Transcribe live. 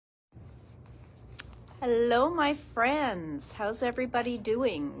Hello my friends, how's everybody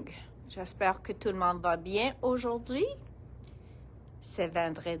doing? J'espère que tout le monde va bien aujourd'hui. C'est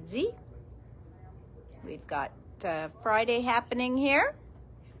vendredi. We've got Friday happening here.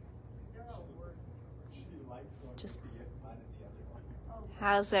 Just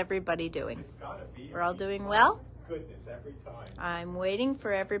how's everybody doing? We're all doing well? Goodness, every time. I'm waiting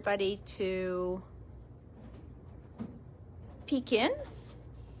for everybody to peek in.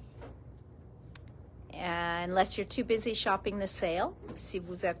 Unless you're too busy shopping the sale. Si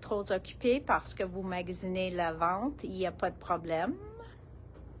vous êtes trop occupé parce que vous magasinez la vente, il n'y a pas de problème.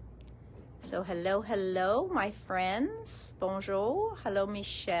 So hello, hello, my friends. Bonjour. Hello,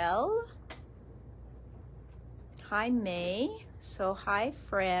 Michelle. Hi, May. So hi,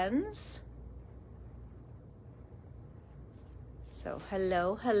 friends. So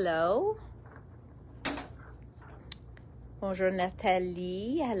hello, hello. Bonjour,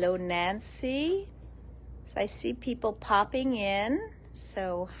 Nathalie. Hello, Nancy. So I see people popping in,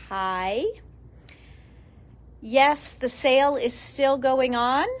 so hi. Yes, the sale is still going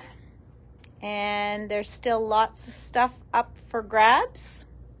on, and there's still lots of stuff up for grabs.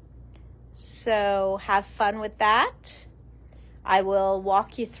 So have fun with that. I will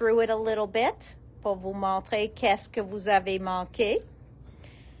walk you through it a little bit pour vous montrer qu'est-ce que vous avez manqué.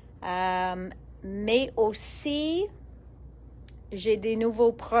 Mais aussi, j'ai des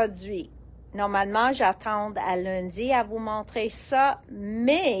nouveaux produits. Normalement, j'attends à lundi à vous montrer ça,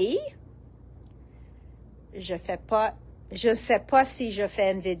 mais je sais pas si je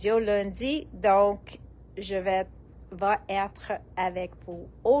fais une vidéo lundi, donc je vais être avec vous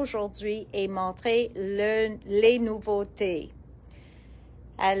aujourd'hui et montrer les nouveautés.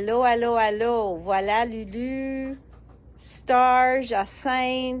 Allô, allô, allô, voilà Lulu, Star,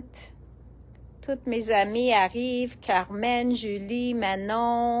 Jacinthe, toutes mes amies arrivent, Carmen, Julie,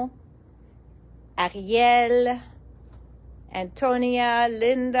 Manon, Ariel, Antonia,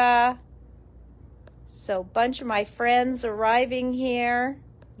 Linda. So bunch of my friends arriving here.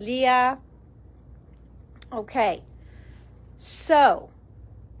 Leah. Okay. So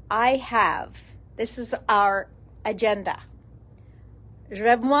this is our agenda. Je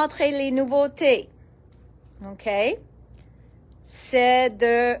vais vous montrer les nouveautés. Okay. C'est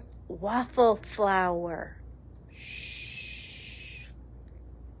de waffle flour.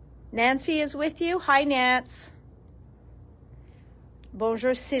 Nancy is with you. Hi, Nance.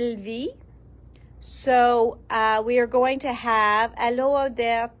 Bonjour, Sylvie. So we are going to have, hello,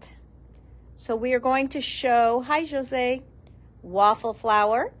 Odette. So we are going to show, hi, José, waffle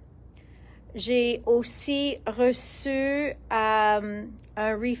flour. J'ai aussi reçu un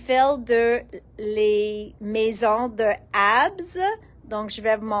refill de les maisons de Abs. Donc, je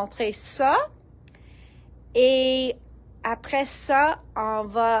vais vous montrer ça. Et après ça, on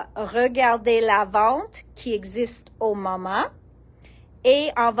va regarder la vente qui existe au moment et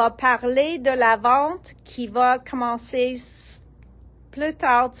on va parler de la vente qui va commencer plus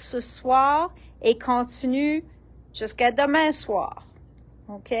tard ce soir et continue jusqu'à demain soir.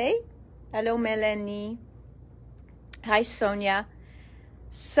 OK? Hello, Melanie. Hi, Sonia.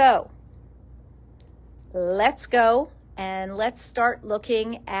 So, let's go and let's start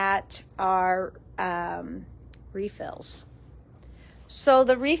looking at our refills. So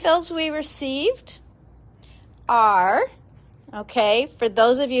the refills we received are, okay, for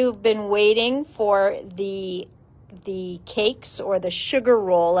those of you who've been waiting for the cakes or the sugar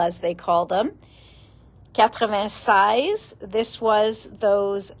roll as they call them, 96. This was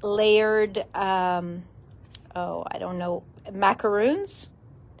those layered, macaroons.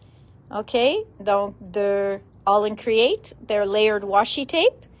 Okay, donc de All in Create, their layered washi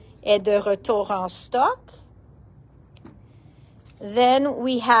tape est de retour en stock. Then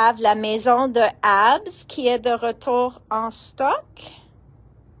we have la maison de Abs qui est de retour en stock.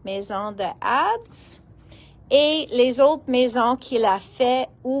 Maison de Abs. Et les autres maisons qu'il a fait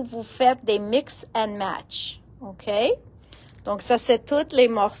où vous faites des mix and match. OK? Donc, ça, c'est tous les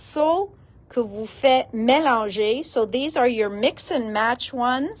morceaux que vous faites mélanger. So, these are your mix and match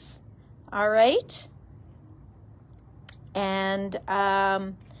ones. All right? And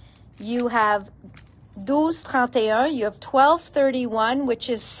you have 12-31, you have 12-31, which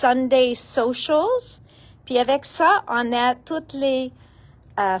is Sunday socials. Puis avec ça, on a toutes les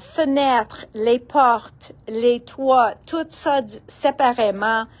fenêtres, les portes, les toits, tout ça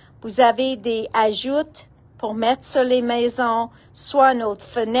séparément. Vous avez des ajouts pour mettre sur les maisons, soit une autre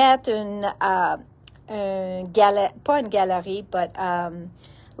fenêtre, pas une galerie, but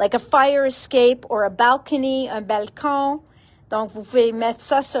like a fire escape or a balcony, un balcon. Donc, vous pouvez mettre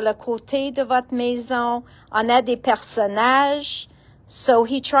ça sur le côté de votre maison. On a des personnages. So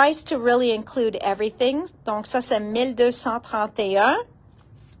he tries to really include everything. Donc ça c'est 1231.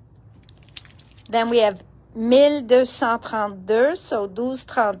 Then we have 1232, so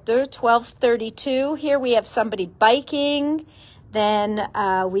 1232, 1232. Here we have somebody biking. Then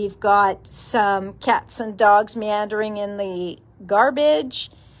we've got some cats and dogs meandering in the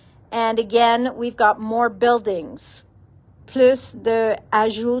garbage. And again, we've got more buildings. Plus de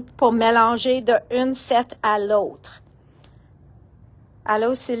ajout pour mélanger de une set à l'autre.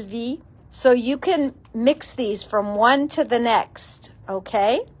 Allô, Sylvie? So you can mix these from one to the next,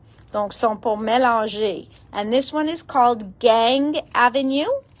 okay? Donc, sont pour mélanger. And this one is called Gang Avenue.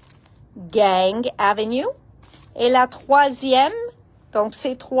 Gang Avenue. Et la troisième, donc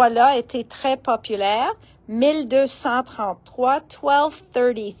ces trois-là étaient très populaires. 1233,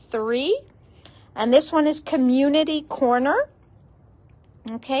 1233. And this one is Community Corner.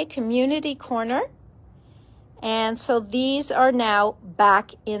 Okay, Community Corner. And so these are now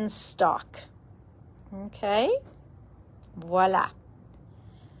back in stock. Okay, voila.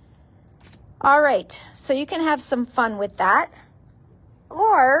 All right, so you can have some fun with that.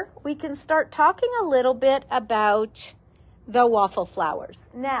 Or we can start talking a little bit about the waffle flowers.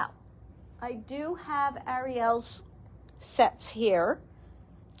 Now, I do have Ariel's sets here,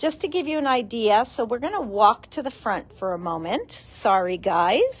 just to give you an idea. So we're going to walk to the front for a moment. Sorry,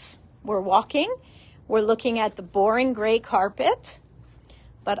 guys. We're walking. We're looking at the boring gray carpet.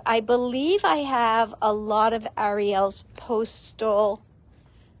 But I believe I have a lot of Ariel's postal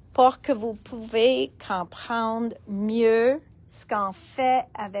pour que vous pouvez comprendre mieux ce qu'on fait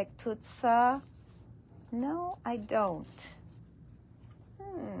avec tout ça. No, I don't.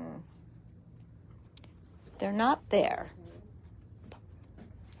 They're not there.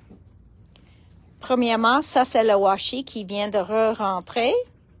 Premièrement, ça c'est le washi qui vient de re-rentrer.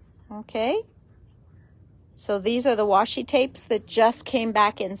 Okay. So these are the washi tapes that just came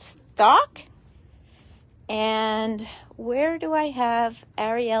back in stock. And where do I have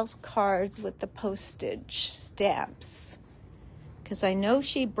Ariel's cards with the postage stamps? Because I know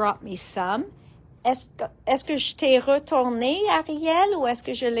she brought me some. Est-ce que je t'ai retourné, Ariel, ou est-ce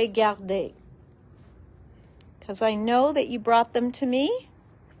que je l'ai gardé? Because I know that you brought them to me.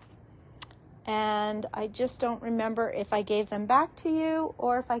 And I just don't remember if I gave them back to you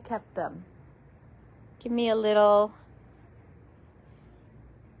or if I kept them. Give me a little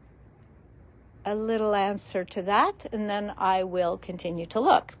answer to that, and then I will continue to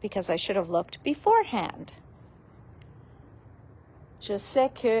look, because I should have looked beforehand. Je sais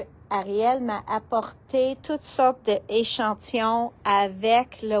que Ariel m'a apporté toutes sortes d'échantillons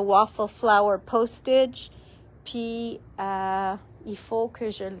avec le waffle flower postage, puis il faut que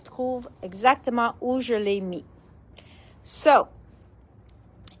je le trouve exactement où je l'ai mis. So,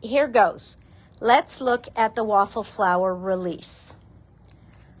 here goes. Let's look at the waffle flower release.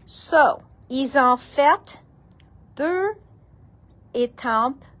 So, ils ont fait 2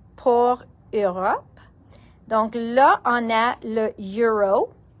 étampes pour Europe. Donc là, on a le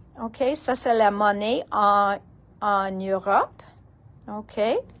euro. OK, ça c'est la monnaie en Europe.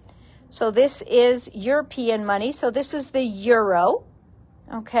 OK. So this is European money. So this is the euro.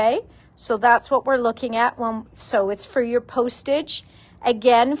 Okay. So that's what we're looking at. So it's for your postage.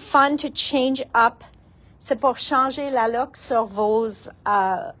 Again, fun to change up. C'est pour changer la look sur vos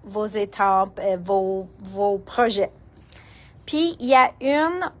étampes et vos projets. Puis, il y a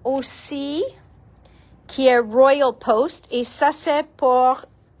une aussi qui est Royal Post, et ça, c'est pour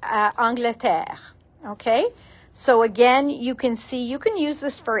Angleterre. Okay? So again, you can see, you can use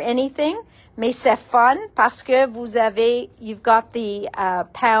this for anything, mais c'est fun parce que you've got the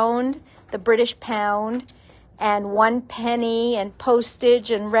pound, the British pound, and 1 penny, and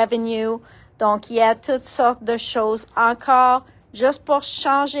postage, and revenue. Donc, il y a toutes sortes de choses encore, juste pour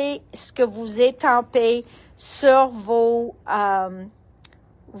changer ce que vous étampez sur vos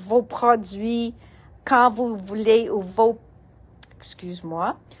produits quand vous voulez, ou vos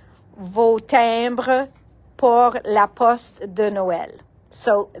timbres pour la poste de Noël.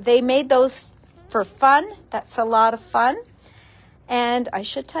 So they made those for fun. That's a lot of fun. And I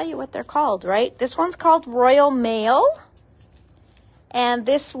should tell you what they're called, right? This one's called Royal Mail. And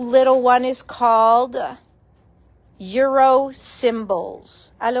this little one is called Euro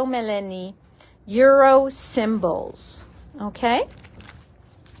Symbols. Hello, Melanie. Euro Symbols. Okay?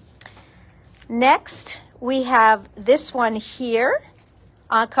 Next, we have this one here.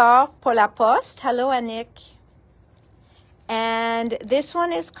 Encore pour la poste. Hello, Annick. And this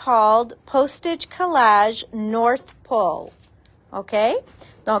one is called Postage Collage North Pole. OK?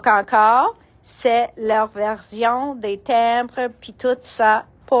 Donc, encore, c'est leur version des timbres, puis tout ça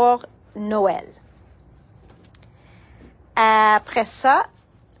pour Noël. Après ça,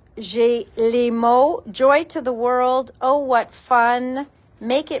 j'ai les mots joy to the world, oh what fun,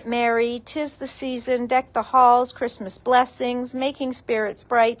 make it merry, 'tis the season, deck the halls, Christmas blessings, making spirits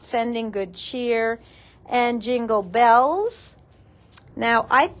bright, sending good cheer, and jingle bells. Now,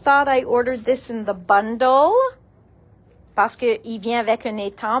 I thought I ordered this in the bundle parce qu'il vient avec une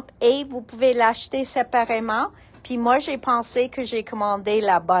étampe et vous pouvez l'acheter séparément. Puis moi, j'ai pensé que j'ai commandé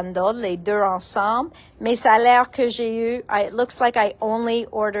la bundle, les deux ensemble, mais ça a l'air que j'ai eu, it looks like I only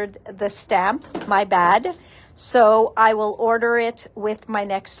ordered the stamp, my bad. So I will order it with my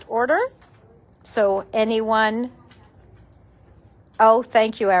next order. So anyone, oh,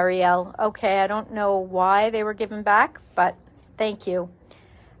 thank you, Ariel. Okay, I don't know why they were given back, but thank you.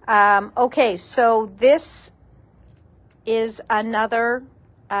 Okay, so this is another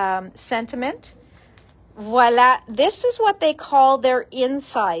sentiment. Voila, this is what they call their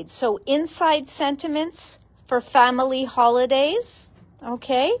inside. So inside sentiments for family holidays,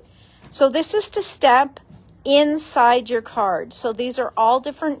 okay? So this is to stamp inside your card. So these are all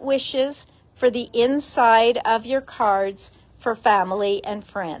different wishes for the inside of your cards for family and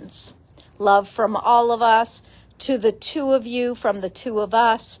friends. Love from all of us, to the two of you, from the two of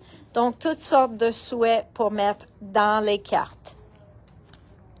us. Donc, toutes sortes de souhaits pour mettre dans les cartes.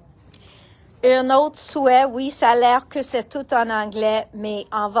 Un autre souhait, oui, ça a l'air que c'est tout en anglais, mais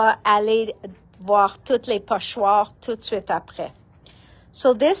on va aller voir toutes les pochoirs tout de suite après.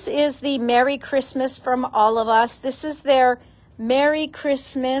 So this is the Merry Christmas from all of us. This is their Merry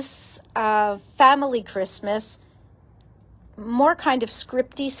Christmas, family Christmas, more kind of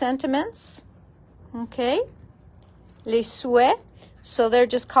scripty sentiments. Okay? Les souhaits. So they're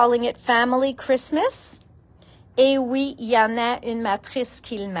just calling it Family Christmas. Et oui, il y en a une matrice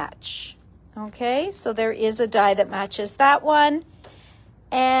qui le match. Okay, so there is a die that matches that one.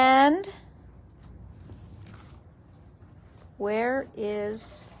 And where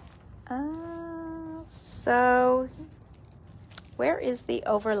is, where is the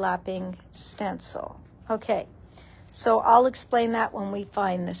overlapping stencil? Okay, so I'll explain that when we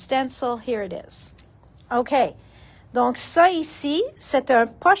find the stencil. Here it is. Okay, donc ça ici, c'est un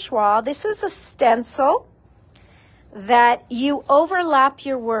pochoir. This is a stencil that you overlap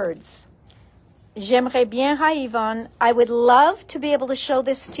your words. J'aimerais bien, hi Yvonne, I would love to be able to show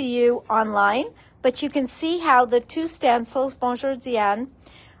this to you online, but you can see how the two stencils, bonjour Diane,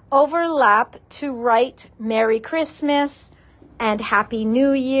 overlap to write Merry Christmas and Happy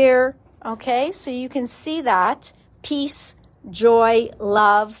New Year, okay? So you can see that. Peace, joy,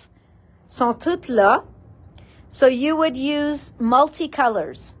 love sont toutes là. So you would use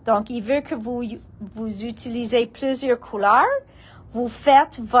multicolors. Donc, il veut que vous utilisez plusieurs couleurs. Vous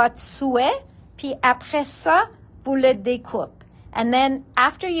faites votre souhait. Puis après ça, vous le découpez. And then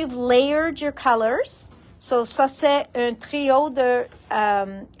after you've layered your colors, so ça c'est un trio de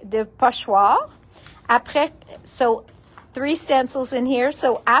pochoirs. Après, so 3 stencils in here.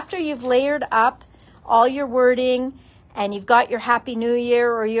 So after you've layered up all your wording and you've got your Happy New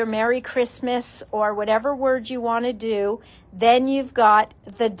Year or your Merry Christmas or whatever word you want to do, then you've got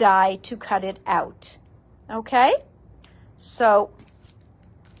the die to cut it out. Okay? So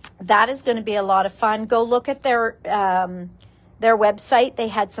that is going to be a lot of fun. Go look at their website. They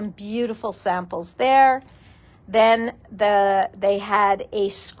had some beautiful samples there. Then they had a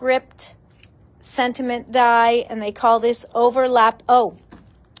script sentiment die, and they call this overlap. Oh,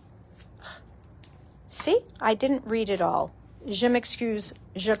 see, I didn't read it all. Je m'excuse.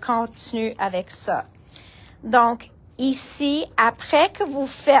 Je continue avec ça. Donc, ici, après que vous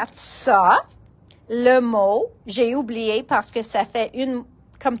faites ça, le mot, j'ai oublié parce que ça fait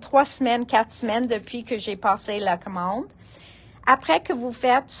comme 3 semaines, 4 semaines depuis que j'ai passé la commande. Après que vous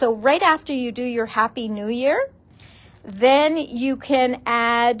faites, so right after you do your Happy New Year, then you can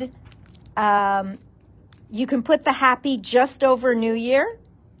add, you can put the happy just over New Year.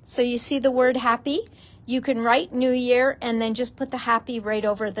 So you see the word happy? You can write New Year and then just put the happy right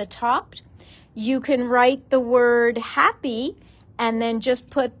over the top. You can write the word happy and then just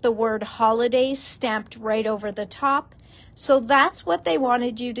put the word holidays stamped right over the top. So that's what they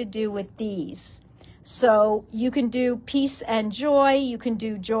wanted you to do with these. So you can do peace and joy. You can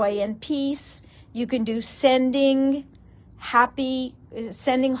do joy and peace. You can do sending holiday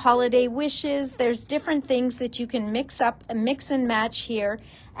wishes. There's different things that you can mix and match here.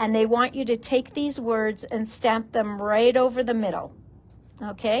 And they want you to take these words and stamp them right over the middle.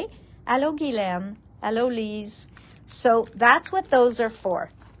 Okay? Allô, Guylaine. Allô, Lise. So that's what those are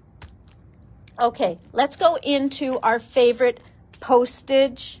for. Okay, let's go into our favorite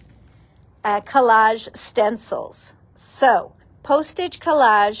postage collage stencils. So, postage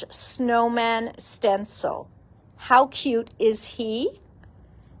collage snowman stencil. How cute is he?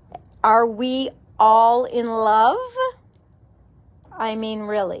 Are we all in love? I mean,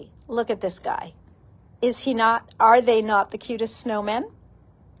 really, look at this guy. Is he not, are they not the cutest snowmen?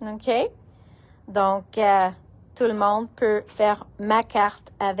 OK? Donc, tout le monde peut faire ma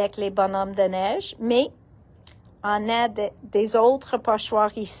carte avec les bonhommes de neige, mais on a des autres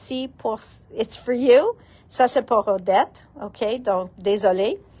pochoirs ici pour It's for you. Ça, c'est pour Odette. OK? Donc,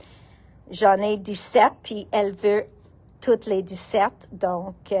 désolé. J'en ai 17, puis elle veut toutes les 17.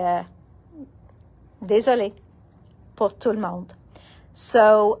 Donc, désolé pour tout le monde.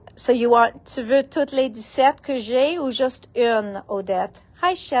 So tu veux toutes les 17 que j'ai ou juste une, Odette?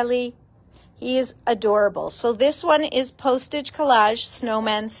 Hi, Shelly. He is adorable. So this one is Postage Collage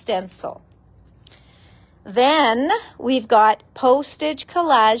Snowman Stencil. Then we've got Postage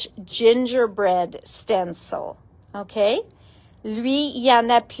Collage Gingerbread Stencil. OK? Lui, il y en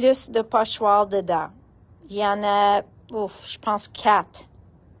a plus de pochoirs dedans. Il y en a, je pense 4.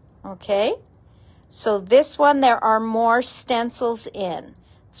 OK? So this one, there are more stencils in.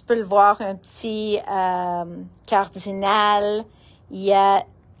 Tu peux le voir, un petit cardinal. Il y a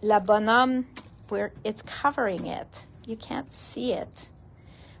la bonhomme where it's covering it. You can't see it.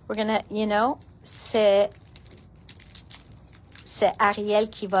 We're gonna, c'est Ariel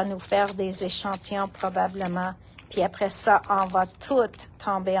qui va nous faire des échantillons probablement. Puis après ça, on va tout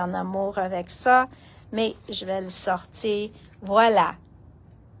tomber en amour avec ça. Mais je vais le sortir. Voilà.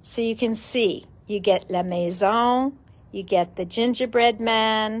 So you can see. You get la maison. You get the gingerbread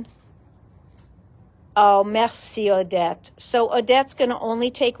man. Oh, merci, Odette. So Odette's going to only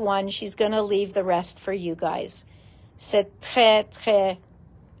take one. She's going to leave the rest for you guys. C'est très, très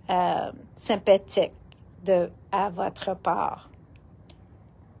sympathique à votre part.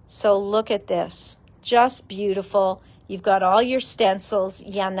 So look at this. Just beautiful. You've got all your stencils.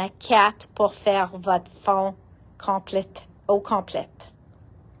 Il y en a 4 pour faire votre fond au complète.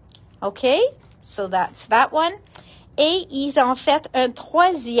 OK? So that's that one. Et ils ont fait un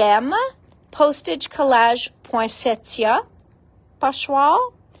troisième Postage Collage Poinsettia pochoir.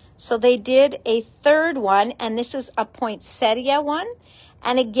 So they did a third one, and this is a poinsettia one.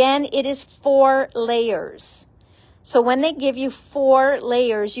 And again, it is 4 layers. So when they give you 4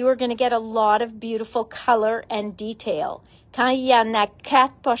 layers, you are going to get a lot of beautiful color and detail. Quand il y en a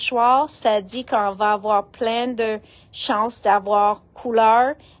 4 pochoirs, ça dit qu'on va avoir plein de chances d'avoir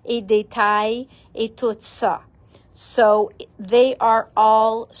couleur et détails et tout ça. So they are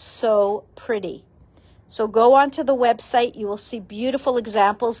all so pretty. So go onto the website. You will see beautiful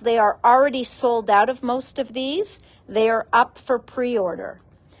examples. They are already sold out of most of these. They are up for pre-order.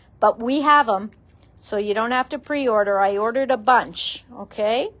 But we have them, so you don't have to pre-order. I ordered a bunch,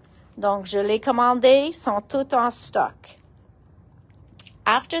 okay? Donc, je les commandés, sont tout en stock.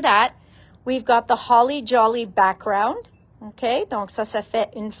 After that, we've got the Holly Jolly background, okay? Donc, ça fait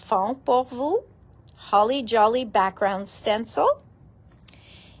une fond pour vous. Holly Jolly background stencil.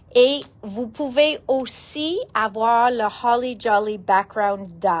 Et vous pouvez aussi avoir le Holly Jolly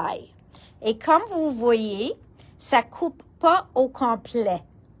background die. Et comme vous voyez, ça coupe pas au complet.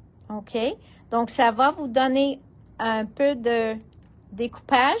 OK? Donc, ça va vous donner un peu de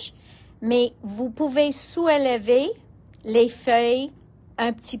découpage, mais vous pouvez sous-élever les feuilles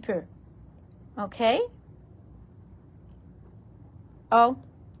un petit peu. OK? Oh,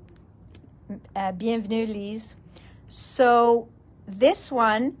 bienvenue, Lise. So, this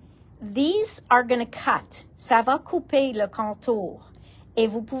one, these are going to cut. Ça va couper le contour. Et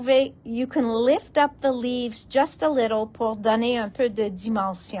vous pouvez, you can lift up the leaves just a little pour donner un peu de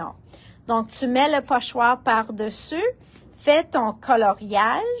dimension. Donc, tu mets le pochoir par-dessus, fais ton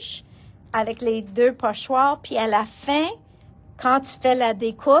coloriage avec les 2 pochoirs, puis à la fin, quand tu fais la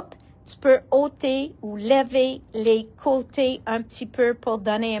découpe, tu peux ôter ou lever les côtés un petit peu pour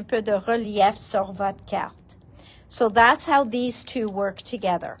donner un peu de relief sur votre carte. So that's how these two work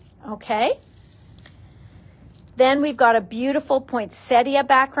together, okay? Then we've got a beautiful poinsettia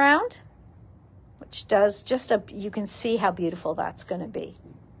background, which does just you can see how beautiful that's going to be,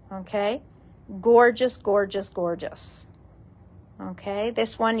 okay? Gorgeous, gorgeous, gorgeous. Okay,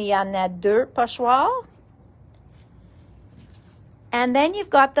 this one, il y en a 2 pochoirs. And then you've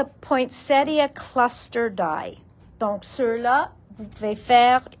got the poinsettia cluster die. Donc, ceux-là, vous pouvez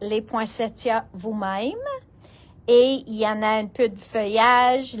faire les poinsettias vous-même. Et il y en a un peu de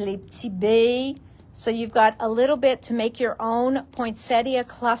feuillage, les petits baies. So you've got a little bit to make your own poinsettia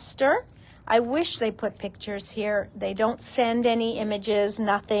cluster. I wish they put pictures here. They don't send any images,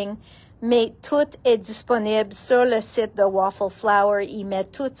 nothing. Mais tout est disponible sur le site de Waffle Flower. Il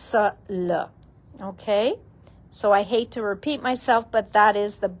met tout ça là. Okay? So I hate to repeat myself, but that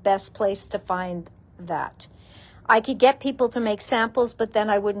is the best place to find that. I could get people to make samples, but then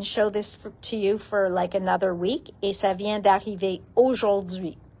I wouldn't show this to you for like another week. Et ça vient d'arriver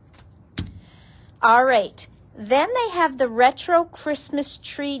aujourd'hui. All right. Then they have the retro Christmas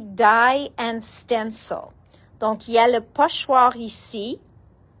tree die and stencil. Donc, il y a le pochoir ici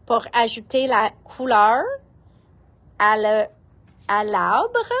pour ajouter la couleur à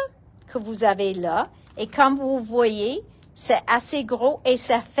l'arbre que vous avez là. Et comme vous voyez, c'est assez gros et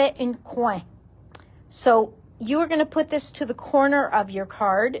ça fait un coin. So, you are going to put this to the corner of your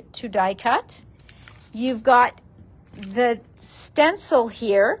card to die cut. You've got the stencil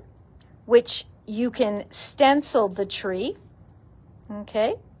here, which you can stencil the tree.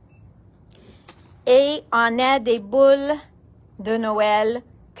 Okay. Et on a des boules de Noël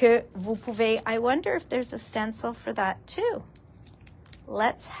que vous pouvez, I wonder if there's a stencil for that too.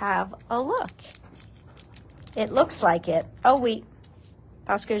 Let's have a look. It looks like it. Oh oui,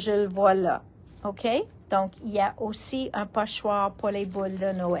 parce que je le vois là. OK? Donc, il y a aussi un pochoir pour les boules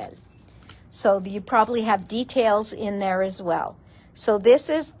de Noël. So you probably have details in there as well. So this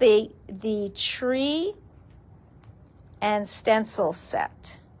is the tree and stencil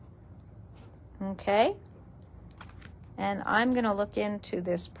set. Okay? And I'm going to look into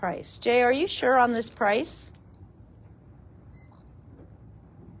this price. Jay, are you sure on this price?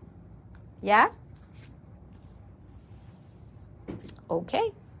 Yeah?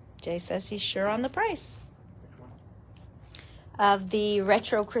 Okay. Jay says he's sure on the price of the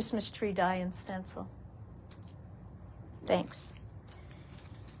retro Christmas tree die and stencil. Thanks.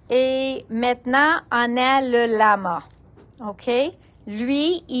 Et maintenant, on a le lama. OK?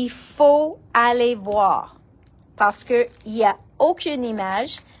 Lui, il faut aller voir parce qu'il n'y a aucune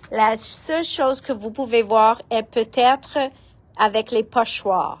image. La seule chose que vous pouvez voir est peut-être avec les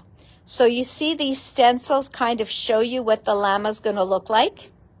pochoirs. So you see these stencils kind of show you what the llama's going to look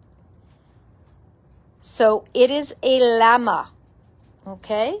like. So it is a llama,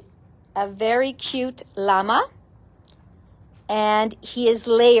 okay? A very cute llama. And he is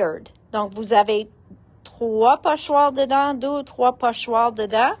layered. Donc, vous avez 3 pochoirs dedans, 2 ou 3 pochoirs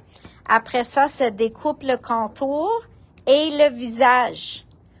dedans. Après ça, ça découpe le contour et le visage.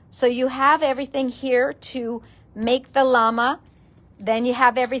 So you have everything here to make the llama. Then you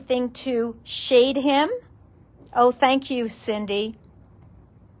have everything to shade him. Oh, thank you, Cindy.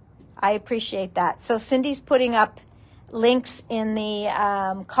 I appreciate that. So Cindy's putting up links in the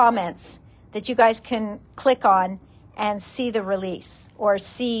comments that you guys can click on and see the release or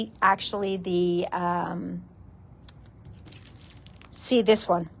see actually the, see this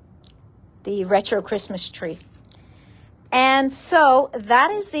one, the retro Christmas tree. And so that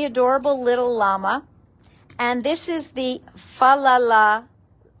is the adorable little llama. And this is the fa-la-la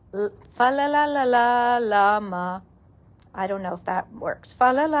llama. I don't know if that works.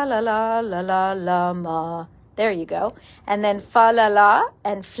 Fa-la-la-la-la-la-la llama. There you go. And then fa-la-la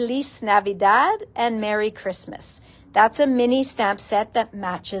and Feliz Navidad and Merry Christmas. That's a mini stamp set that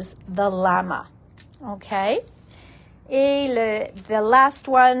matches the llama. Okay? Et the last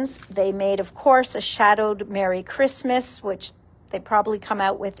ones, they made, of course, a shadowed Merry Christmas, which they probably come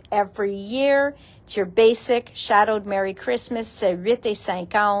out with every year. It's your basic shadowed Merry Christmas. C'est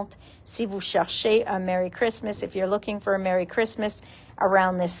 8,50. Si vous cherchez un Merry Christmas, if you're looking for a Merry Christmas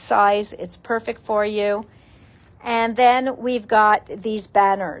around this size, it's perfect for you. And then we've got these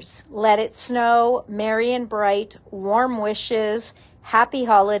banners. Let it snow, merry and bright, warm wishes, happy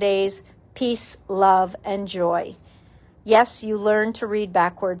holidays, peace, love, and joy. Yes, you learn to read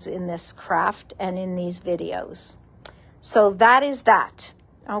backwards in this craft and in these videos. So that is that.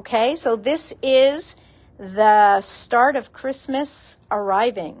 Okay, so this is the start of Christmas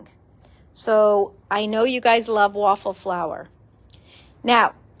arriving. So I know you guys love waffle flour.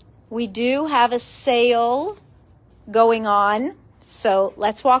 Now, we do have a sale going on. So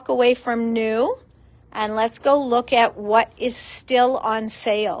let's walk away from new and let's go look at what is still on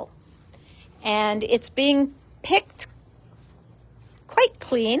sale. And it's being picked quite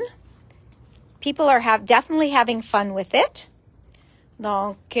clean. People are definitely having fun with it.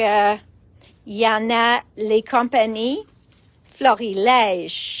 Donc, y en a les compagnies Florilège,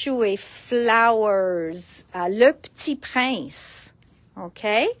 Choux et Flowers, Le Petit Prince.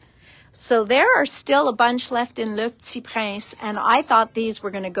 Okay? So there are still a bunch left in Le Petit Prince, and I thought these were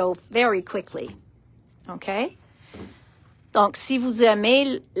going to go very quickly. Okay? Donc, si vous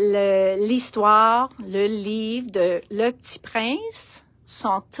aimez l'histoire, le livre de Le Petit Prince,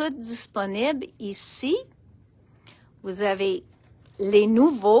 sont toutes disponibles ici. Vous avez les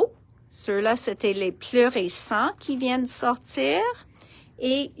nouveaux. Ceux-là, c'était les plus récents qui viennent de sortir.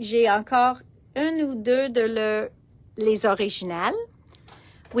 Et j'ai encore un ou deux de les originales.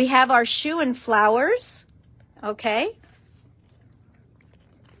 We have our Choux and Flowers. Okay.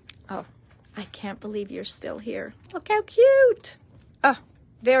 Oh, I can't believe you're still here. Look how cute. Oh,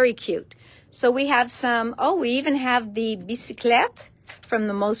 very cute. So we have some, oh, we even have the bicyclette from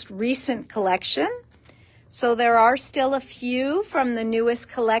the most recent collection. So there are still a few from the newest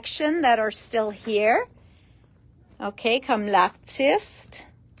collection that are still here. Okay, comme l'artiste,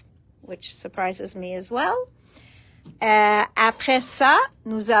 which surprises me as well. Après ça,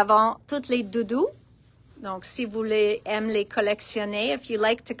 nous avons toutes les doudous. Donc, si vous aimez les collectionner, if you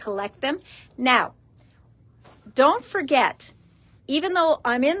like to collect them. Now, don't forget, even though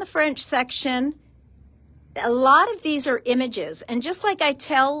I'm in the French section, a lot of these are images. And just like I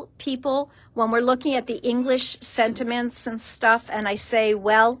tell people when we're looking at the English sentiments and stuff, and I say,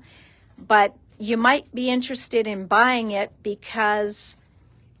 well, but you might be interested in buying it because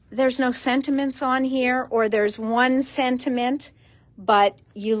there's no sentiments on here, or there's one sentiment, but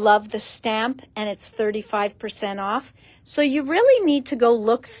you love the stamp and it's 35% off. So you really need to go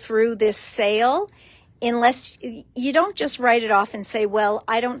look through this sale, unless you don't just write it off and say, well,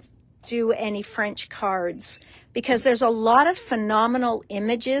 I don't do any French cards, because there's a lot of phenomenal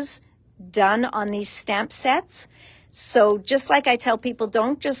images done on these stamp sets. So just like I tell people,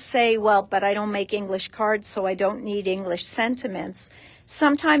 don't just say, well, but I don't make English cards, so I don't need English sentiments.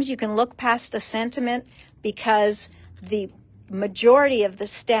 Sometimes you can look past a sentiment because the majority of the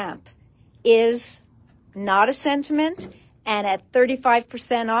stamp is not a sentiment, and at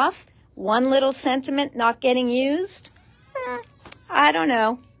 35% off, one little sentiment not getting used, I don't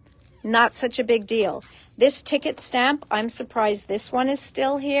know, not such a big deal. This ticket stamp, I'm surprised this one is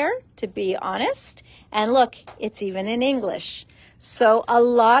still here, to be honest. And look, it's even in English. So a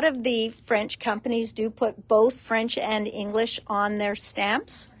lot of the French companies do put both French and English on their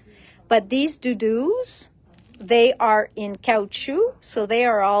stamps. But these doudous, they are in caoutchouc, so they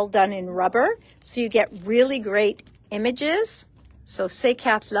are all done in rubber. So you get really great images. So ces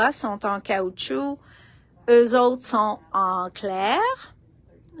quatre-là sont en caoutchouc. Eux autres sont en clair.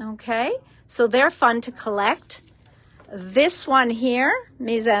 Okay, so they're fun to collect. This one here,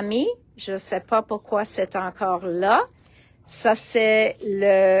 mes amis, je sais pas pourquoi c'est encore là. Ça, c'est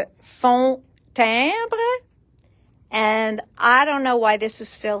le fond timbre. And I don't know why this is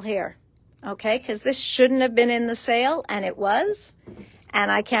still here. Okay, because this shouldn't have been in the sale, and it was.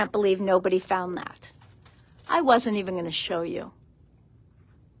 And I can't believe nobody found that. I wasn't even going to show you.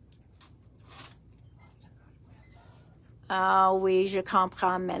 Ah oui, je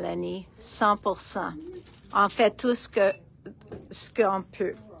comprends, Mélanie, 100%. On fait tout ce qu'on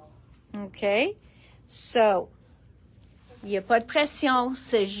peut. OK? So, il n'y a pas de pression,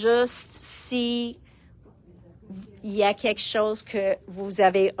 c'est juste si il y a quelque chose que vous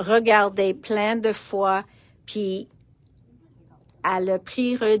avez regardé plein de fois, puis à le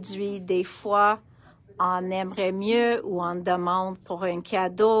prix réduit, des fois, on aimerait mieux ou on demande pour un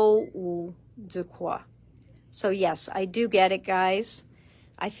cadeau ou de quoi. So yes, I do get it, guys.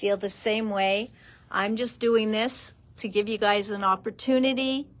 I feel the same way. I'm just doing this to give you guys an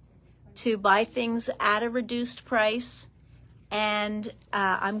opportunity to buy things at a reduced price. And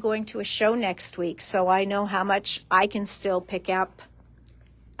I'm going to a show next week, so I know how much I can still pick up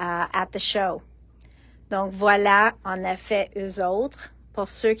at the show. Donc voilà, en effet, eux autres. Pour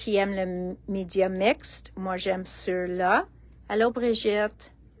ceux qui aiment le média mixte, moi j'aime ceux-là. Hello,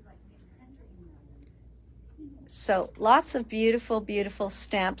 Brigitte. So, lots of beautiful, beautiful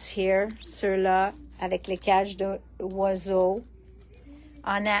stamps here, ceux-là, avec les cages d'oiseaux.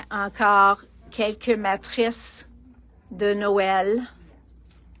 On a encore quelques matrices de Noël.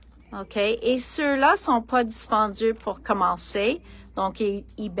 OK? Et ceux-là sont pas dispendieux pour commencer. Donc,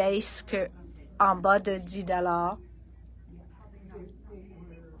 ils baissent en bas de $10.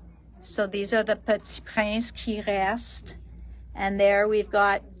 So, these are the Petits Princes qui restent. And there we've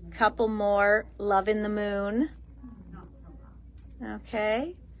got a couple more Love in the Moon.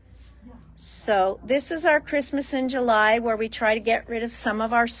 Okay, so this is our Christmas in July, where we try to get rid of some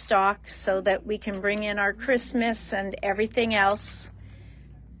of our stock so that we can bring in our Christmas and everything else.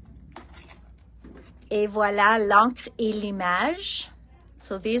 Et voilà l'encre et l'image.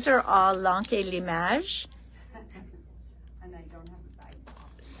 So these are all l'encre et l'image.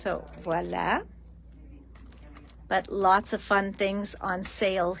 So voilà. But lots of fun things on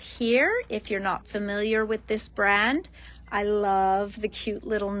sale here if you're not familiar with this brand. I love the cute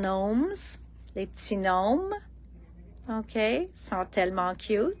little gnomes, les petits gnomes. Okay, sont tellement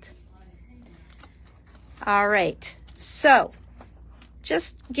cute. All right, so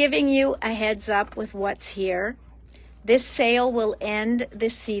just giving you a heads up with what's here. This sale will end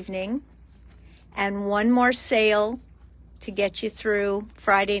this evening, and one more sale to get you through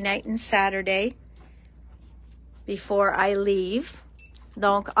Friday night and Saturday. before I leave.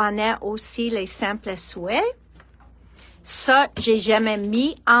 Donc, on a aussi les simples souhaits. Ça, j'ai jamais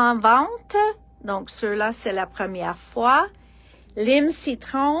mis en vente. Donc, ceux-là, c'est la première fois. Lime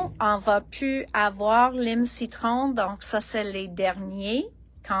citron, on va plus avoir lime citron. Donc, ça, c'est les derniers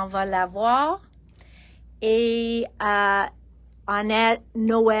qu'on va l'avoir. Et on a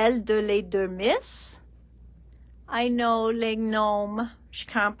Noël de les deux Miss. I know, les gnomes, je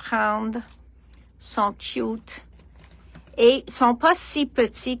comprends, sont cute. Et sont pas si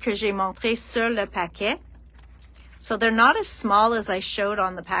petits que j'ai montré sur le paquet. So they're not as small as I showed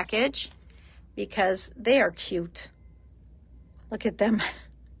on the package because they are cute. Look at them.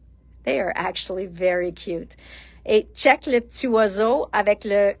 They are actually very cute. Et check le petit oiseau avec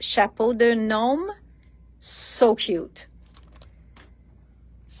le chapeau de gnome. So cute.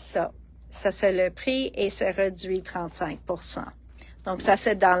 So, ça c'est le prix et c'est réduit 35%. Donc ça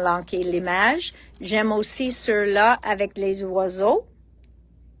c'est dans l'encre et l'image. J'aime aussi ceux-là avec les oiseaux.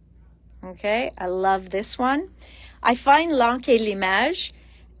 Okay, I love this one. I find l'encre et l'image,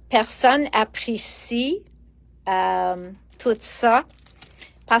 personne apprécie tout ça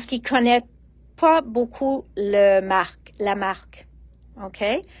parce qu'ils connaissent pas beaucoup la marque.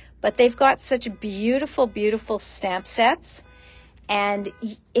 Okay, but they've got such beautiful, beautiful stamp sets. And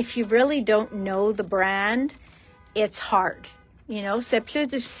if you really don't know the brand, it's hard. You know, c'est plus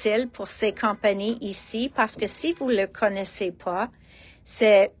difficile pour ces compagnies ici parce que si vous le connaissez pas,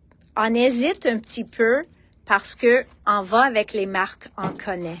 on hésite un petit peu parce que on va avec les marques on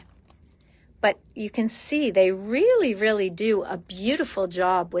connaît. But you can see they really, really do a beautiful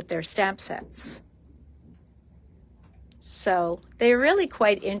job with their stamp sets. So they're really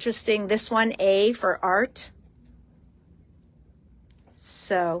quite interesting. This one, A for art.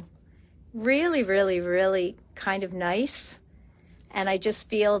 So really, really, really kind of nice. And I just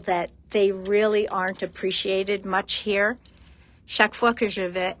feel that they really aren't appreciated much here. Chaque fois que je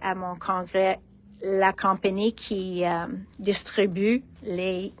vais à mon congrès, la compagnie qui distribue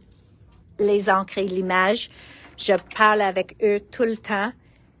les encres et l'image, je parle avec eux tout le temps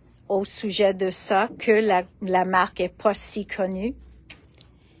au sujet de ça, que la marque est pas si connue.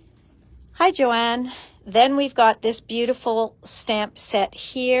 Hi, Joanne. Then we've got this beautiful stamp set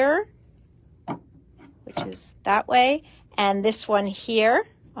here, which is that way, and this one here,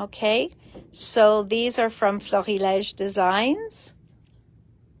 okay? So these are from Florilège Designs.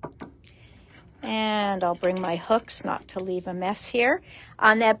 And I'll bring my hooks, not to leave a mess here.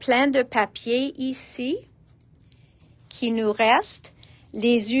 On a plein de papier ici qui nous reste.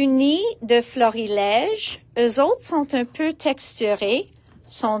 Les unis de Florilège, eux autres sont un peu texturés,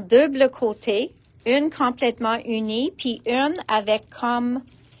 sont double côté, une complètement unie, puis une avec comme,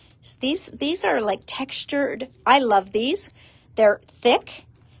 these are like textured. I love these. They're thick.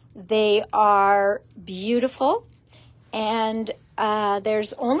 They are beautiful. And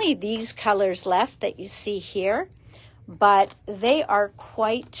there's only these colors left that you see here, but they are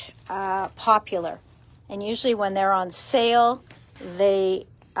quite popular. And usually when they're on sale, they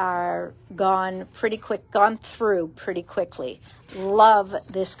are gone through pretty quickly. Love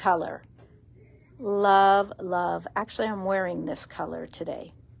this color. Love, love. Actually, I'm wearing this color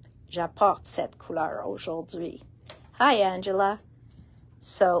today. J'apporte cette couleur aujourd'hui. Hi, Angela.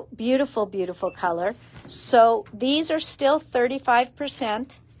 So, beautiful, beautiful color. So, these are still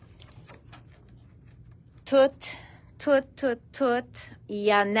 35%. Toutes. Il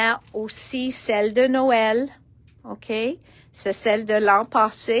y en a aussi celle de Noël. OK? C'est celle de l'an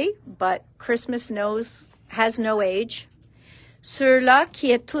passé, but Christmas has no age. Ceux-là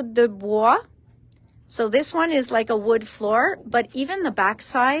qui est tout de bois. So this one is like a wood floor, but even the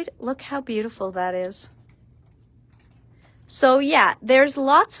backside, look how beautiful that is. So yeah, there's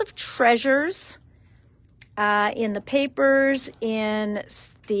lots of treasures in the papers, in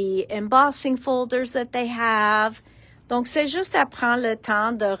the embossing folders that they have. Donc, c'est juste à prendre le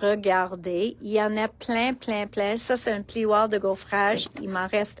temps de regarder. Il y en a plein, plein, plein. Ça, c'est un plioir de gaufrage. Il m'en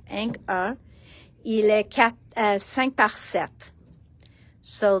reste un. Il est 5 par 7.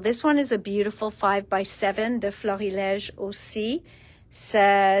 So, this one is a beautiful 5 by 7 de Florilège aussi.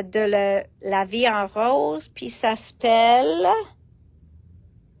 C'est de la vie en rose, puis ça s'appelle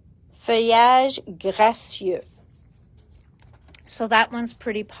Feuillage gracieux. So, that one's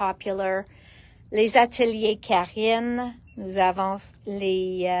pretty popular. Les ateliers Karine, nous avons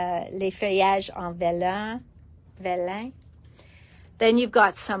les feuillages en vélin. Then you've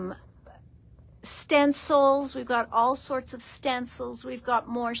got some stencils. We've got all sorts of stencils. We've got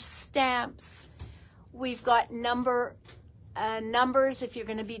more stamps. We've got numbers. If you're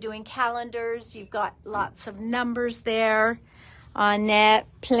going to be doing calendars, you've got lots of numbers there. On a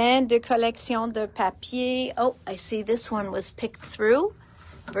plein de collections de papier. Oh, I see this one was picked through.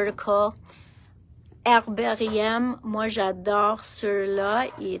 Vertical. Herbarium. Moi, j'adore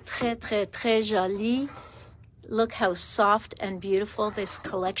ceux-là. Il est très, très, très joli. Look how soft and beautiful this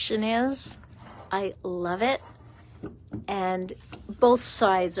collection is. I love it. And both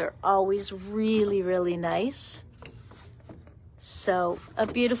sides are always really, really nice. So, a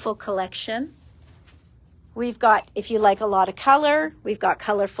beautiful collection. We've got, if you like a lot of color, we've got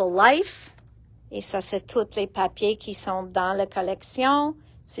Colorful Life. Et ça, c'est tous les papiers qui sont dans la collection.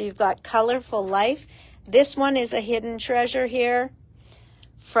 So you've got Colorful Life. This one is a hidden treasure here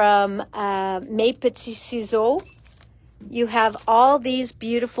from Mes Petits Ciseaux. You have all these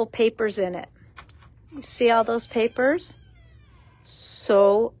beautiful papers in it. You see all those papers?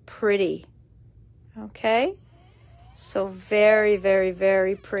 So pretty. Okay? So very, very,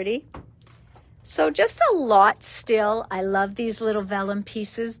 very pretty. So just a lot still. I love these little vellum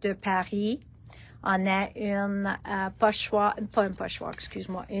pieces de Paris. On a une pochoir, pas une pochoir,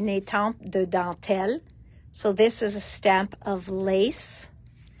 excuse-moi, une étampe de dentelle. So this is a stamp of lace.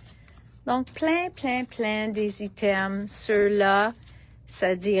 Donc plein, plein, plein des items. Ceux-là,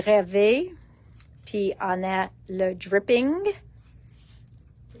 ça dit rêver. Puis on a le dripping.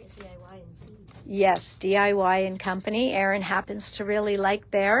 DIY and see. Yes, DIY and Company. Erin happens to really like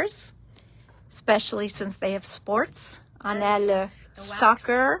theirs. Especially since they have sports. On a le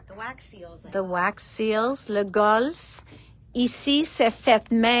soccer, The wax seals. the wax seals, le golf. Ici, c'est fait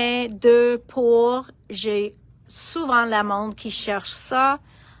main, 2 pour. J'ai souvent la monde qui cherche ça.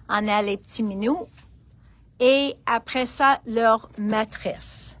 On a les petits minous. Et après ça, leur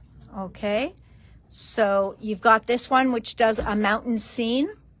matrice. Okay? So, you've got this one which does a mountain scene.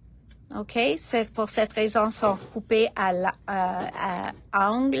 Okay? C'est pour cette raison, sont coupés à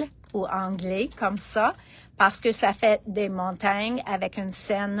angle ou anglais, comme ça, parce que ça fait des montagnes avec une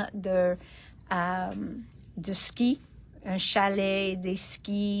scène de ski, un chalet, des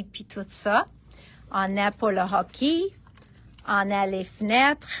skis, puis tout ça. On a pour le hockey, on a les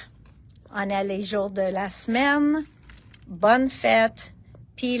fenêtres, on a les jours de la semaine, bonne fête,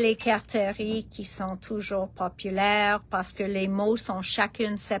 puis les carteries qui sont toujours populaires parce que les mots sont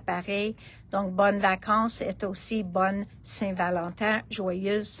chacune séparés. Donc, bonnes vacances est aussi bonne Saint-Valentin,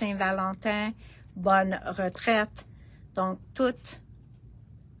 joyeuse Saint-Valentin, bonne retraite. Donc, tout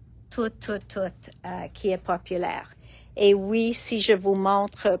qui est populaire. Et oui, si je vous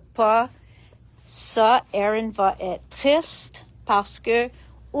montre pas ça, Erin va être triste parce que,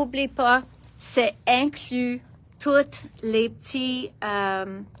 oublie pas, c'est inclus toutes les petits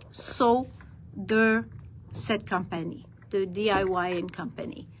seaux de cette compagnie, de DIY and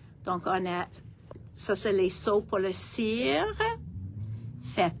Company. Donc, on a, ça c'est les seaux pour le cire,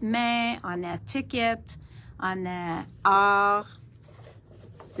 faites main, on a ticket, on a or,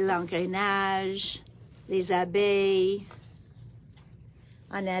 l'engrenage, les abeilles,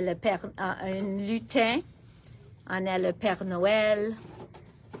 on a un lutin, on a le Père Noël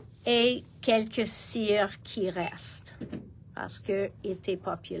et quelques cires qui restent parce qu'ils étaient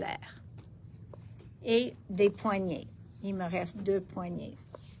populaires. Et des poignées. Il me reste 2 poignées.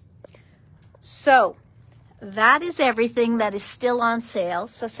 So, that is everything that is still on sale.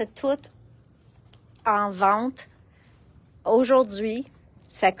 Ça, c'est tout en vente aujourd'hui.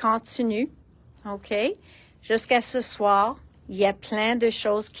 Ça continue, OK? Jusqu'à ce soir, il y a plein de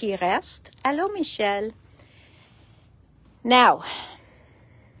choses qui restent. Allô, Michel? Now,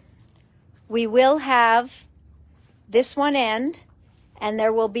 we will have this one end, and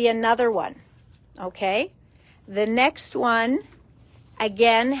there will be another one, okay? The next one,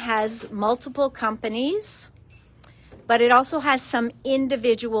 again, has multiple companies, but it also has some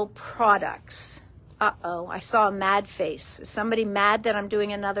individual products. Uh-oh, I saw a mad face. Is somebody mad that I'm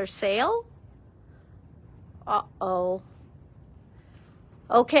doing another sale? Uh-oh.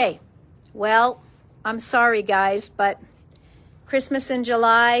 Okay, well, I'm sorry, guys, but Christmas in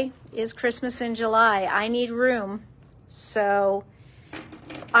July is Christmas in July. I need room, so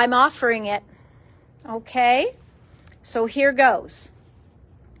I'm offering it, okay? So here goes.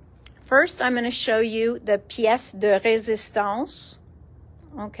 First, I'm going to show you the pièce de résistance,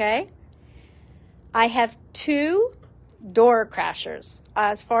 okay? I have 2 door crashers.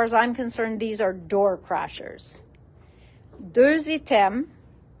 As far as I'm concerned, these are door crashers. 2 items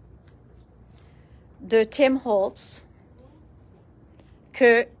de Tim Holtz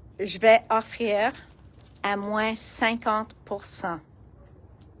que je vais offrir à moins 50%.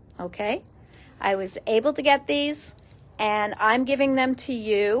 Okay? I was able to get these, and I'm giving them to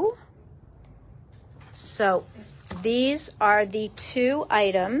you. So these are the 2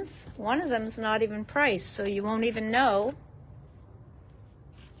 items. One of them is not even priced, so you won't even know.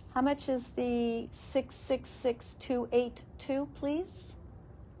 How much is the 666282, please?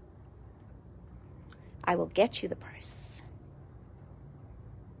 I will get you the price.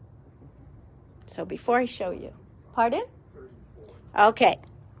 So before I show you, pardon? 34. Okay,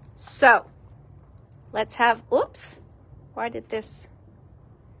 so let's have, oops, why did this?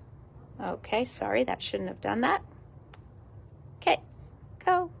 Okay, sorry, that shouldn't have done that. Okay,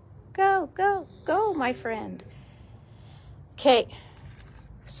 go, go, go, go, my friend. Okay,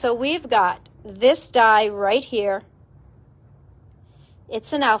 so we've got this die right here.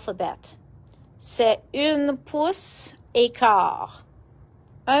 It's an alphabet. C'est une pouce et quart.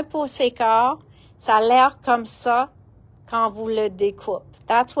 Un pouce et quart, ça a l'air comme ça quand vous le découpez.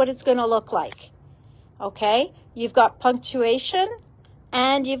 That's what it's going to look like. Okay, you've got punctuation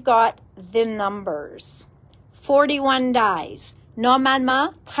and you've got the numbers. 41 dies.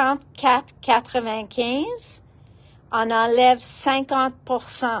 Normalement, 34,95. On enlève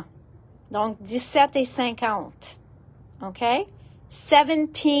 50%. Donc, 17 et 50. Okay?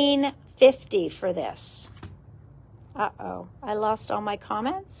 17.50 for this. Uh-oh. I lost all my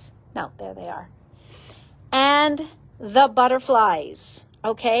comments? No, there they are. And the butterflies.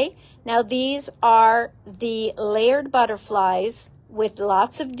 Okay? Now, these are the layered butterflies with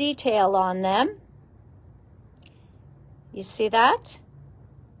lots of detail on them. You see that?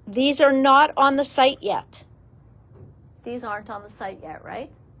 These are not on the site yet. These aren't on the site yet,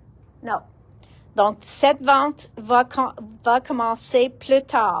 right? No. Donc, cette vente va commencer plus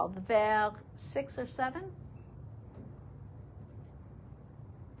tard, vers 6 or 7?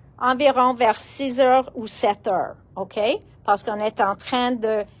 Environ vers 6 heures ou 7 heures, OK? Parce qu'on est en train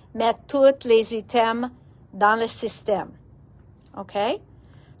de mettre tous les items dans le système, OK?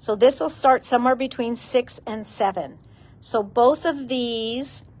 So this will start somewhere between 6 and 7. So both of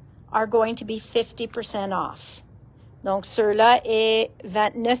these are going to be 50% off. Donc, ceux-là est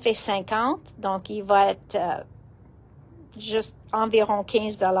 29 et 50. Donc, il va être juste environ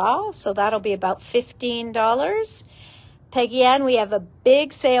 $15. So that'll be about $15. Peggy Ann, we have a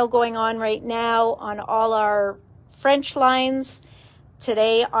big sale going on right now on all our French lines.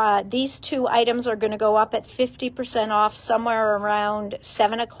 Today, these two items are going to go up at 50% off somewhere around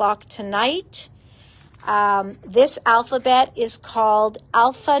 7 o'clock tonight. This alphabet is called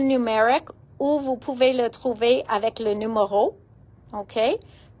alphanumeric, ou vous pouvez le trouver avec le numéro, OK?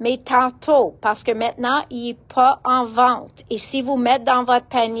 Mais tantôt, parce que maintenant, il n'est pas en vente. Et si vous mettez dans votre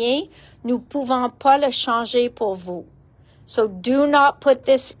panier, nous ne pouvons pas le changer pour vous. So do not put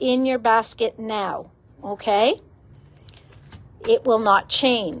this in your basket now, OK? It will not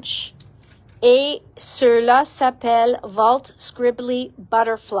change. Et ceux-là s'appelle Vault Scribbly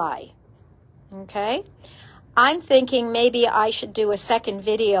Butterfly, OK? I'm thinking maybe I should do a second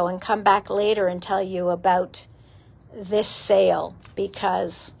video and come back later and tell you about this sale,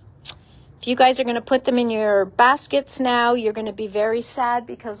 because if you guys are going to put them in your baskets now, you're going to be very sad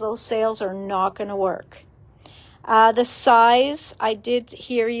because those sales are not going to work. The size, I did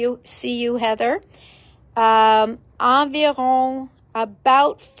see you, Heather. Environ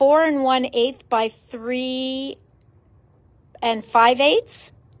about 4 1/8 by 3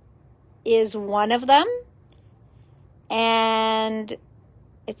 5/8 is one of them. And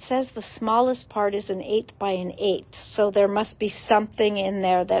it says the smallest part is 1/8 by 1/8. So there must be something in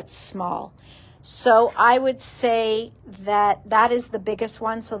there that's small. So I would say that that is the biggest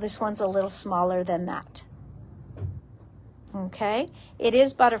one. So this one's a little smaller than that. Okay. It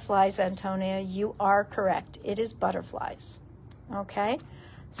is butterflies, Antonia. You are correct. It is butterflies. Okay.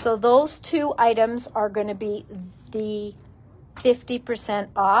 So those two items are going to be the 50%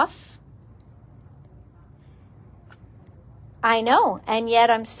 off. I know, and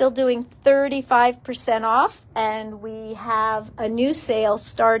yet I'm still doing 35% off, and we have a new sale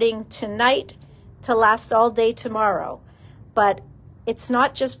starting tonight to last all day tomorrow. But it's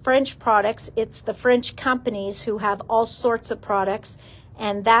not just French products, it's the French companies who have all sorts of products,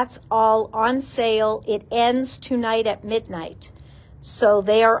 and that's all on sale. It ends tonight at midnight. So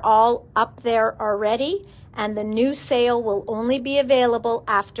they are all up there already, and the new sale will only be available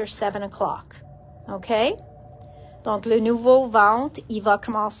after 7 o'clock. Okay? Donc, le nouveau vente, il va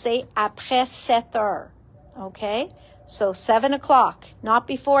commencer après 7 heures, okay? So, 7 o'clock, not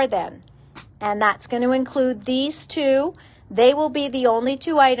before then. And that's going to include these two. They will be the only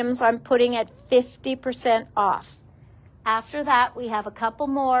two items I'm putting at 50% off. After that, we have a couple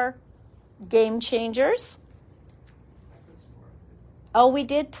more game changers. Oh, we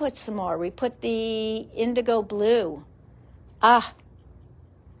did put some more. We put the indigo blue.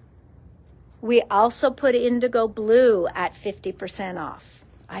 We also put indigo blue at 50% off.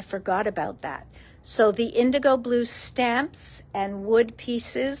 I forgot about that. So the indigo blue stamps and wood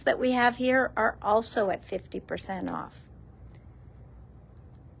pieces that we have here are also at 50% off.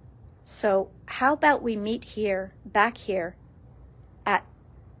 So how about we meet here, back here at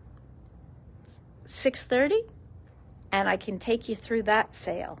 6:30, and I can take you through that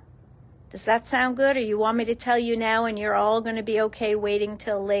sale. Does that sound good, or you want me to tell you now and you're all going to be okay waiting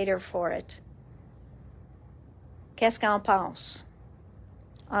till later for it? Qu'est-ce qu'on pense?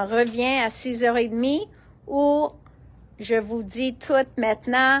 On revient à 6h30 ou je vous dis tout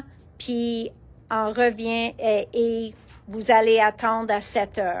maintenant, puis on revient et vous allez attendre à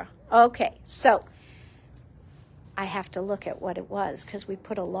 7h. Okay, so I have to look at what it was because we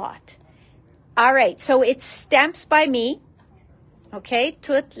put a lot. All right, so it's Stamps by Me. Okay,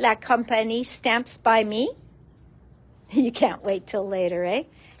 toute la compagnie Stamps by Me. You can't wait till later, eh?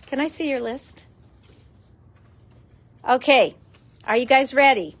 Can I see your list? Okay, are you guys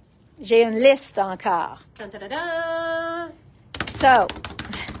ready? J'ai une liste encore. Dun, dun, dun, dun. So,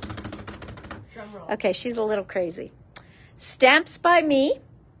 okay, she's a little crazy. Stamps by Me,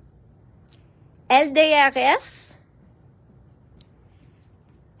 LDRS,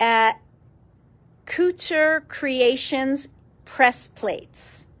 Couture Creations press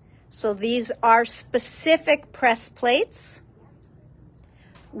plates. So these are specific press plates.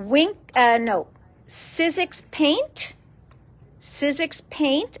 Sizzix paint. Sizzix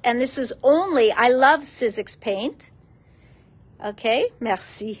paint, and this is only, I love Sizzix paint. Okay,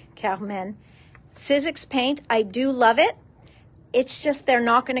 merci, Carmen. Sizzix paint, I do love it. It's just they're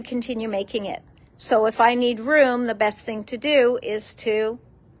not going to continue making it. So if I need room, the best thing to do is to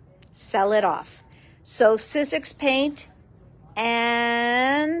sell it off. So Sizzix paint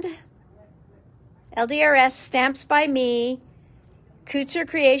and LDRS Stamps by Me, Couture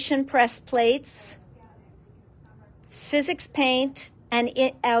Creation press plates, Sizzix paint, and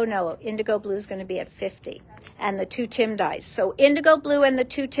indigo blue is going to be at 50, and the 2 Tim dyes. So indigo blue and the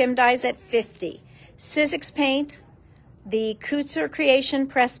 2 Tim dyes at 50. Sizzix paint, the Couture Creation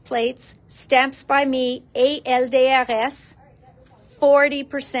press plates, Stamps by Me, LDRS,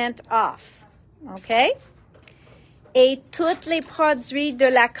 40% off. Okay? Et tous les produits de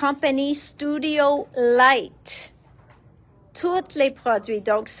la compagnie Studio Light. Tous les produits.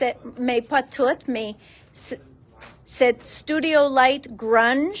 Donc, mais pas toutes, mais c'est Studio Light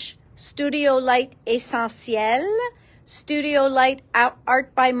Grunge, Studio Light Essentiel, Studio Light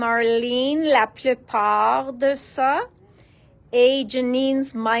Art by Marlene, la plupart de ça, et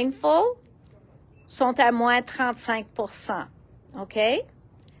Janine's Mindful sont à moins 35%. Okay?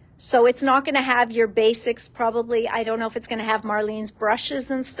 So it's not going to have your basics, probably. I don't know if it's going to have Marlene's brushes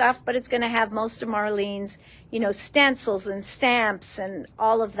and stuff, but it's going to have most of Marlene's, stencils and stamps and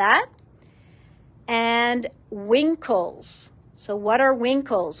all of that. And winkles. So what are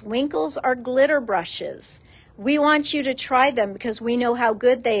winkles? Winkles are glitter brushes. We want you to try them because we know how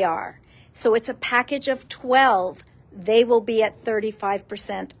good they are. So it's a package of 12. They will be at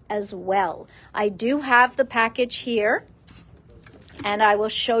 35% as well. I do have the package here, and I will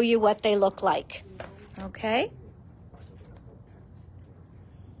show you what they look like. Okay?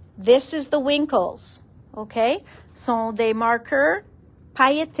 This is the winkles. Okay? Sont des marqueurs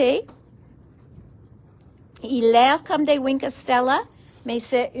pailletés. Il a l'air comme des Winkostella, mais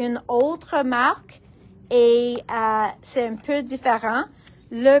c'est une autre marque et c'est un peu différent.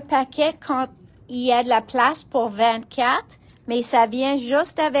 Le paquet, quand il y a de la place pour 24, mais ça vient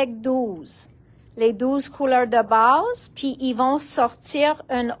juste avec 12. Les 12 couleurs de base, puis ils vont sortir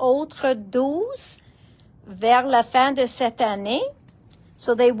une autre 12 vers la fin de cette année.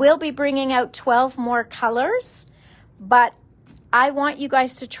 So they will be bringing out 12 more colors, but I want you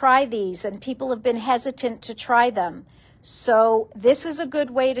guys to try these, and people have been hesitant to try them. So this is a good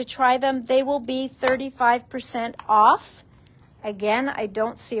way to try them. They will be 35% off. Again, I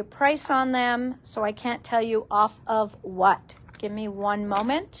don't see a price on them, so I can't tell you off of what. Give me one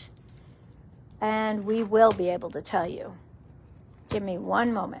moment, and we will be able to tell you. Give me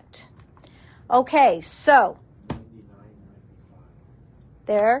one moment. Okay, so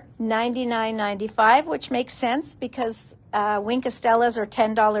they're $99.95, which makes sense because Winkostellas are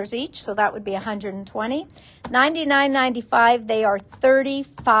 $10 each, so that would be $120. $99.95, they are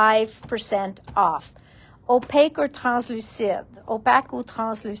 35% off. Opaque ou translucide? Opaque ou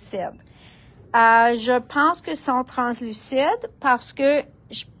translucide? Je pense que sont translucides parce que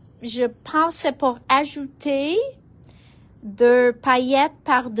je pense c'est pour ajouter de paillettes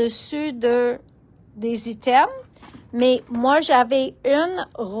par-dessus des items. Mais moi, j'avais une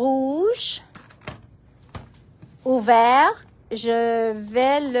rouge ouverte. Je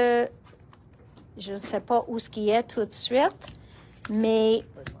vais je ne sais pas où ce qui est tout de suite, mais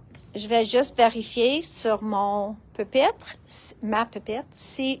je vais juste vérifier sur mon pupitre, ma pupitre,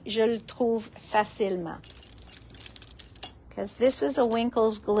 si je le trouve facilement. Because this is a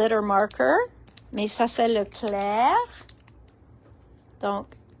Winkles glitter marker, mais ça c'est le clair. Donc,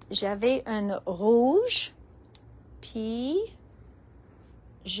 j'avais un rouge, puis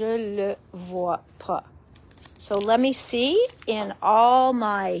je le vois pas. So let me see in all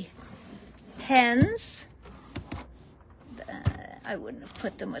my pens. I wouldn't have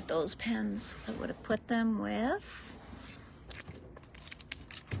put them with those pens. I would have put them with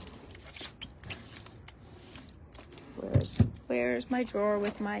where's my drawer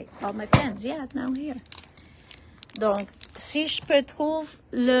with all my pens? Yeah, now here. Donc, si je peux trouver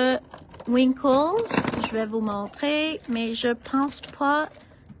le Winkles, je vais vous montrer, mais je pense pas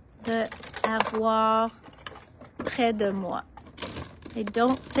d'avoir près de moi. I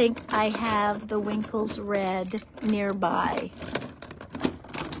don't think I have the Winkles red nearby.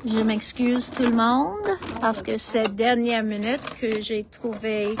 Je m'excuse tout le monde parce que c'est dernière minute que j'ai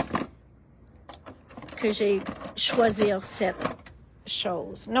choisi cette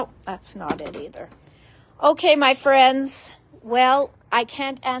chose. No, that's not it either. Okay, my friends. Well, I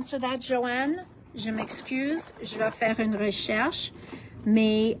can't answer that, Joanne. Je m'excuse. Je vais faire une recherche.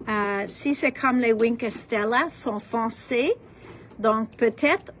 Mais si c'est comme les Wink Stella, sont foncés, donc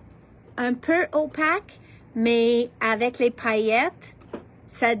peut-être un peu opaque, mais avec les paillettes,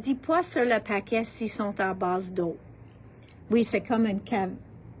 ça dit pas sur le paquet s'ils sont à base d'eau. Oui, c'est comme une cave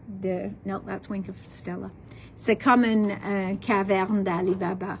de... No, that's Wink of Stella. C'est comme une caverne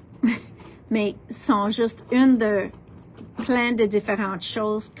d'Alibaba. Mais sont juste plein de différentes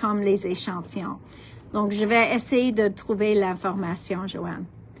choses comme les échantillons. Donc, je vais essayer de trouver l'information, Joanne.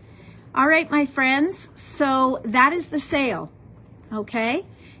 All right, my friends. So that is the sale. Okay?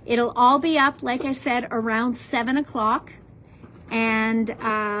 It'll all be up, like I said, around 7 o'clock. And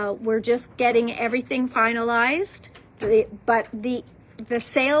we're just getting everything finalized. But the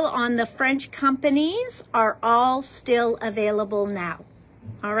sale on the French companies are all still available now.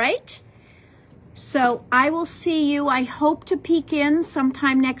 All right? So I will see you. I hope to peek in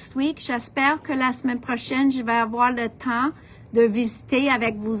sometime next week. J'espère que la semaine prochaine, je vais avoir le temps de visiter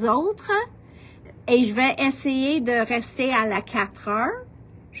avec vous autres. Et je vais essayer de rester à la 4 heures,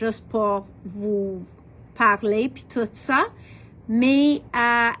 juste pour vous parler puis tout ça. Mais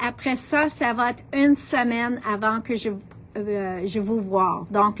après ça, ça va être une semaine avant que je vous vois.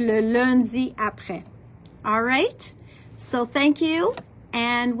 Donc, le lundi après. All right? So, thank you,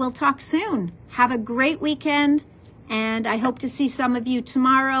 and we'll talk soon. Have a great weekend, and I hope to see some of you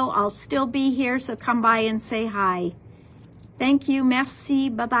tomorrow. I'll still be here, so come by and say hi. Thank you. Merci.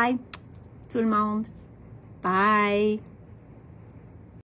 Bye-bye, tout le monde. Bye.